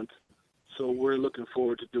month. So we're looking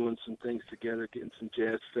forward to doing some things together, getting some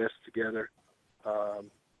jazz fest together,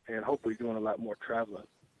 and hopefully doing a lot more traveling.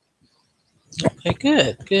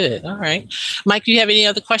 Okay, good. All right. Mike, do you have any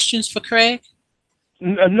other questions for Craig?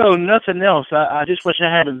 No, nothing else. I just wish I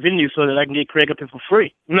had a venue so that I can get Craig up here for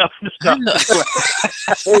free. No,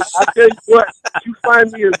 Hey, I tell you what, you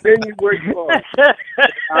find me a venue where you are,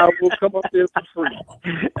 I will come up there for free.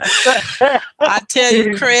 I tell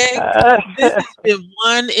you, Craig, this has been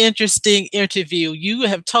one interesting interview. You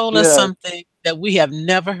have told us something that we have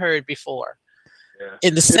never heard before. Yeah.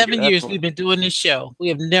 In the 7 years we've been doing this show, we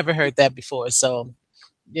have never heard that before. So,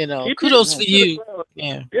 kudos for you.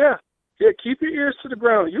 Yeah, keep your ears to the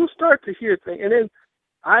ground. You'll start to hear things. And then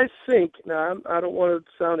I think, now I don't want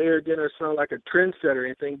to sound arrogant or sound like a trendsetter or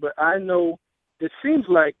anything, but I know it seems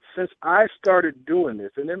like since I started doing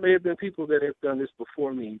this, and there may have been people that have done this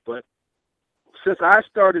before me, but since I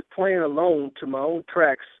started playing alone to my own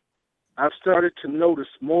tracks, I've started to notice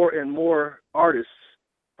more and more artists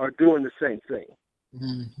are doing the same thing.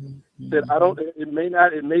 Mm-hmm. That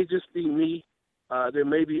it may just be me There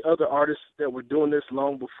may be other artists that were doing this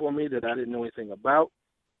long before me that I didn't know anything about.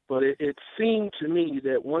 But it seemed to me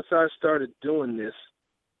that once I started doing this,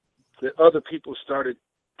 that other people started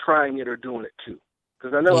trying it or doing it too.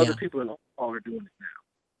 Because I know other people in the hall are doing it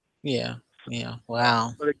now. Yeah.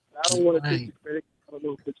 Wow. But I don't want to take the credit. I don't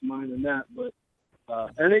know if it's mine or not. But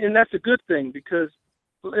and that's a good thing because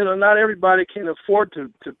not everybody can afford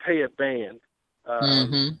to pay a band.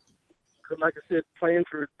 Like I said, playing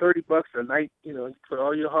for $30 a night, you put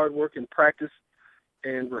all your hard work in practice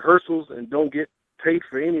and rehearsals and don't get paid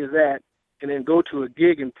for any of that, and then go to a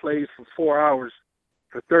gig and play for 4 hours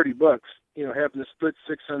for $30, having to split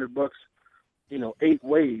 $600, 8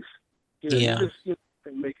 ways. You just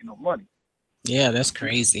ain't making no money. Yeah, that's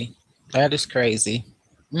crazy. That is crazy.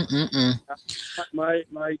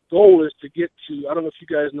 My goal is to get to, I don't know if you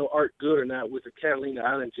guys know Art Good or not, with the Catalina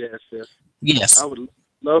Island Jazz Fest. Yes. I would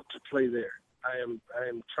love to play there. I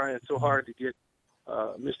am trying so hard to get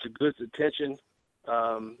Mr. Good's attention.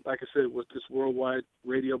 Like I said, with this worldwide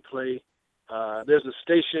radio play, there's a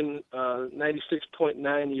station,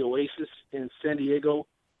 96.9 The Oasis in San Diego,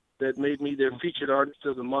 that made me their featured artist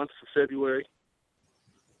of the month for February.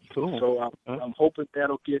 Cool. So I'm hoping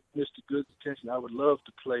that'll get Mr. Good's attention. I would love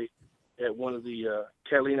to play at one of the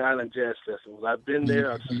Catalina Island Jazz Festivals. I've been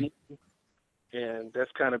there, I've seen it, and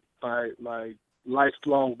that's kind of my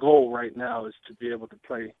lifelong goal right now is to be able to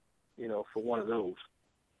play, for one of those.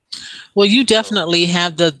 Well, you definitely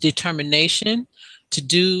have the determination to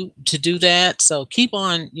do that. So keep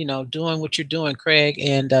on, doing what you're doing, Craig,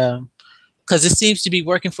 and because it seems to be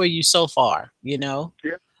working for you so far. Yeah.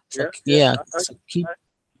 So keep.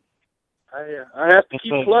 I have to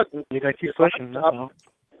keep plugging. You got to keep pushing.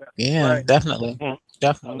 Yeah, Right.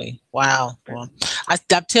 definitely. Wow. Well, I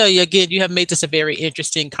tell you again, you have made this a very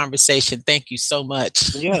interesting conversation. Thank you so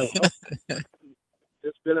much. Yeah.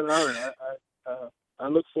 It's been an honor. I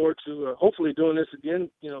look forward to hopefully doing this again,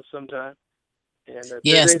 sometime. And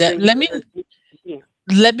yes,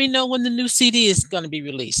 let me know when the new CD is going to be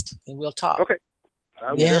released, and we'll talk. Okay.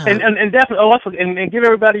 Yeah. And definitely also and give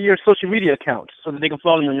everybody your social media accounts so that they can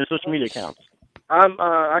follow you on your social media accounts.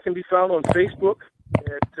 I can be found on Facebook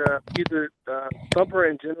at either Thumper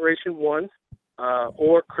and Generation 1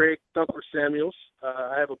 or Craig Thumper Samuels.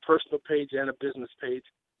 I have a personal page and a business page.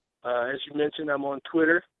 As you mentioned, I'm on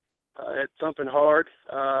Twitter at Thumping Hard.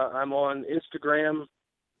 I'm on Instagram,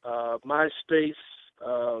 MySpace,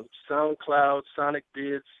 SoundCloud, Sonic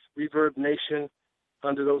Bids, Reverb Nation,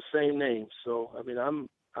 under those same names. So I'm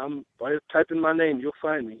by typing my name, you'll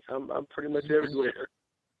find me. I'm pretty much everywhere.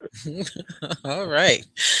 All right.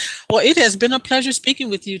 Well, it has been a pleasure speaking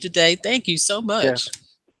with you today. Thank you so much. Yeah.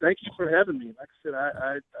 Thank you for having me. Like I said,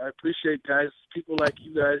 I appreciate people like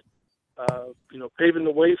you guys, paving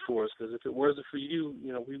the way for us. Because if it wasn't for you,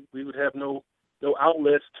 we would have no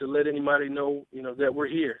outlets to let anybody know, that we're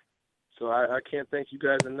here. So I can't thank you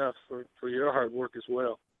guys enough for your hard work as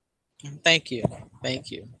well. Thank you.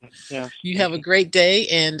 Yeah. You have a great day,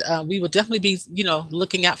 and we will definitely be,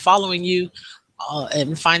 looking at following you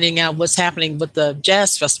and finding out what's happening with the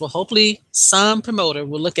jazz festival. Hopefully, some promoter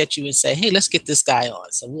will look at you and say, "Hey, let's get this guy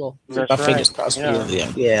on." So we'll keep our fingers crossed for you.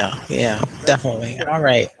 Yeah, definitely. All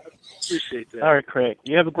right. Appreciate that. All right, Craig.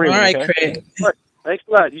 You have a great one. All right, okay? Craig. Thanks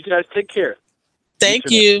a lot. You guys take care. Thank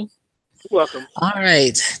you. You're welcome. All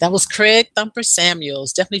right. That was Craig Thumper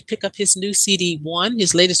Samuels. Definitely pick up his new CD, One,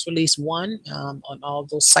 his latest release, One, on all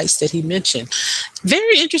those sites that he mentioned.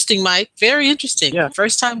 Very interesting, Mike. Very interesting. Yeah.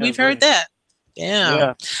 First time we've heard that.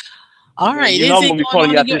 Yeah. All right. You know I'm Anything going to be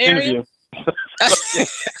calling going you on in after your this area? interview.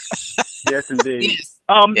 Yes, indeed.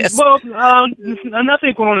 Yes. Well,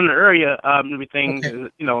 nothing going on in the area. Everything,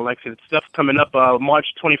 like I said, stuff coming up.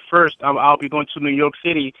 March 21st, I'll be going to New York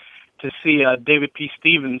City to see David P.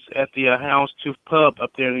 Stevens at the Houndstooth Pub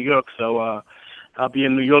up there in New York. So I'll be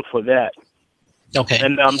in New York for that. Okay.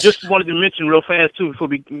 And just wanted to mention real fast, too, before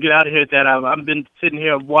we get out of here, that I've been sitting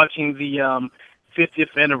here watching the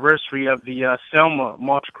 50th anniversary of the Selma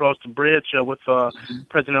March Across the Bridge with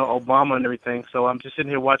President Obama and everything. So I'm just sitting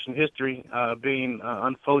here watching history being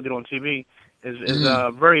unfolded on TV. Is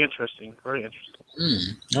very interesting. Very interesting.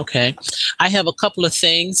 Okay. I have a couple of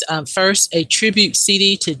things. First, a tribute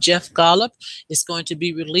CD to Jeff Golub is going to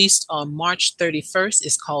be released on March 31st.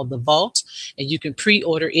 It's called The Vault, and you can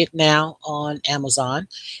pre-order it now on Amazon.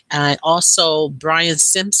 And also, Brian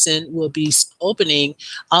Simpson will be opening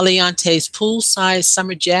Aliante's Poolside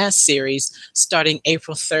Summer Jazz Series starting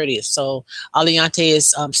April 30th. So Aliante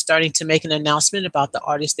is starting to make an announcement about the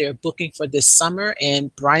artists they're booking for this summer,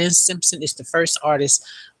 and Brian Simpson is the first artist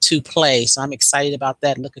to play. So I'm excited about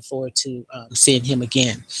that. Looking forward to seeing him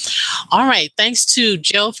again. All right. Thanks to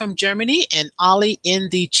Joe from Germany and Ollie in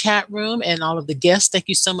the chat room and all of the guests. Thank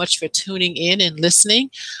you so much for tuning in and listening.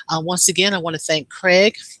 Once again, I want to thank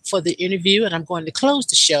Craig for the interview, and I'm going to close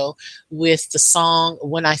the show with the song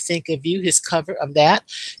When I Think of You, his cover of that.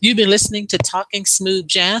 You've been listening to Talking Smooth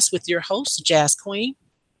Jazz with your host, Jazz Queen.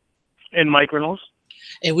 And Mike Reynolds.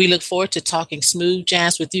 And we look forward to talking smooth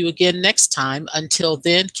jazz with you again next time. Until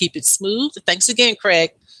then, keep it smooth. Thanks again,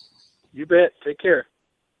 Craig. You bet. Take care.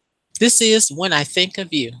 This is When I Think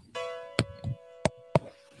of You.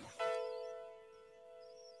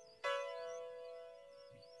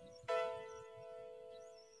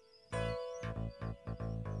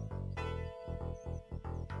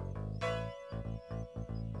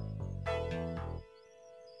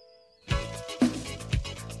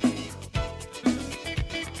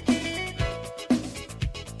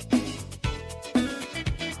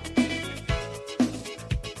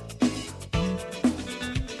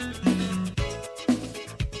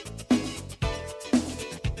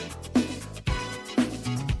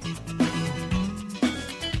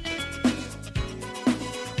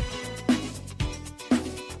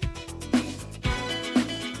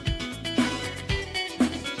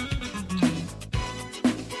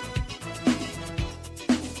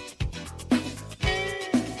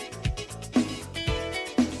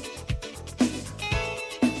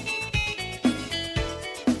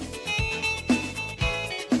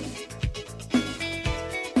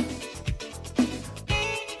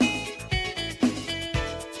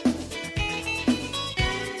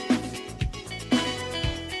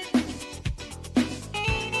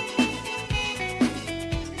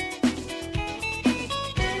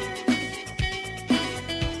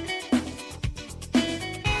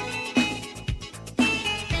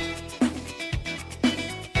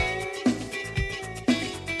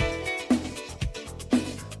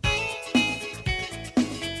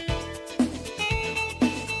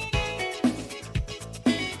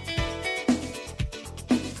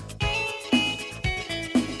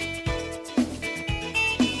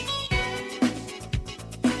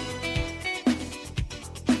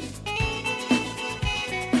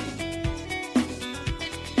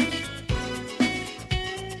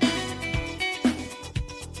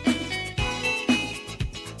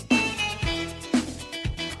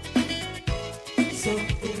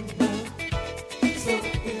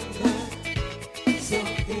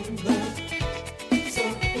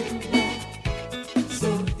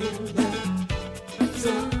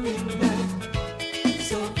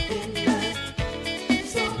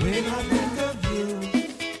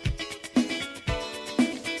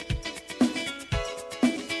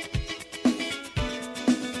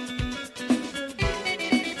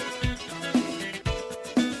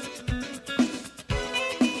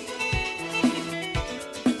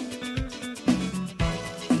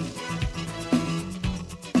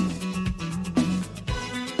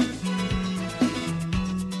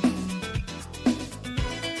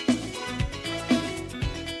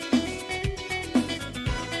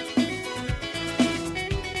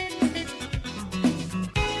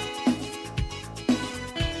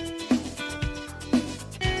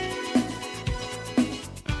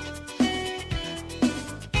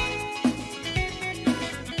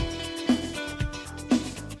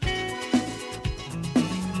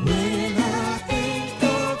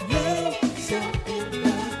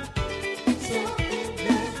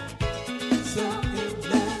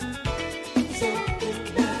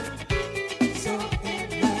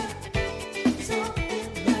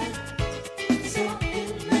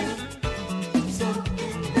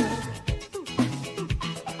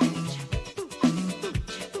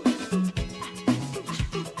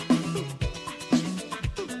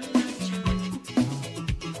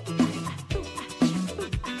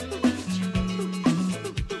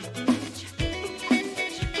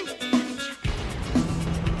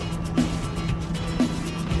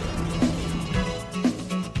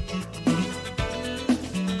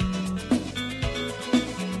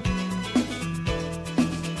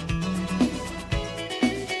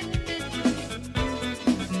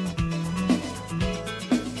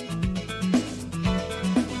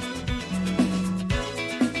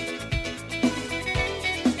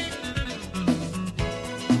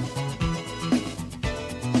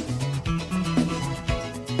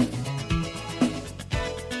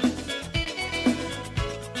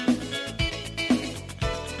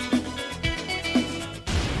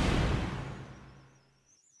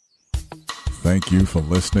 Thank you for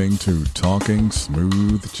listening to Talking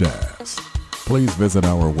Smooth Jazz. Please visit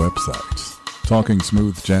our websites,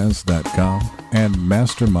 TalkingSmoothJazz.com, and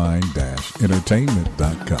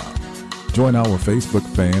Mastermind-Entertainment.com. Join our Facebook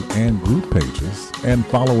fan and group pages and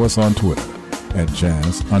follow us on Twitter at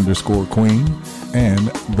Jazz_Queen and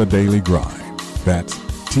The Daily Grind. That's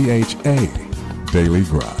THA Daily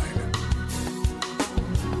Grind.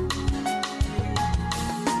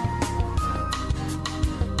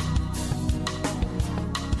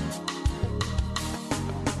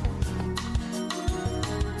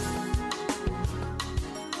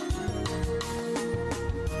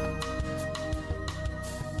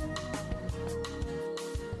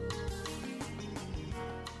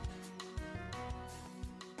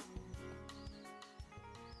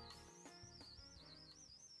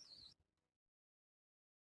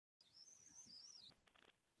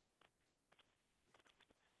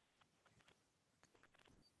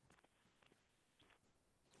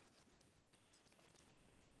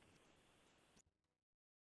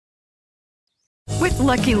 With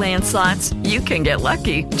Lucky Land Slots, you can get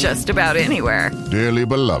lucky just about anywhere. Dearly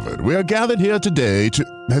beloved, we are gathered here today to...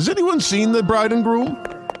 Has anyone seen the bride and groom?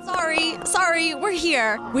 Sorry, we're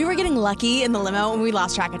here. We were getting lucky in the limo and we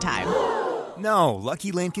lost track of time. No,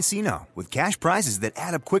 Lucky Land Casino, with cash prizes that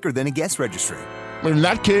add up quicker than a guest registry. In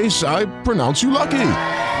that case, I pronounce you lucky.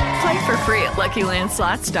 Play for free at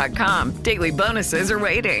LuckyLandSlots.com. Daily bonuses are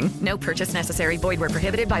waiting. No purchase necessary. Void where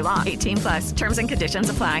prohibited by law. 18+. Terms and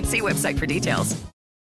conditions apply. See website for details.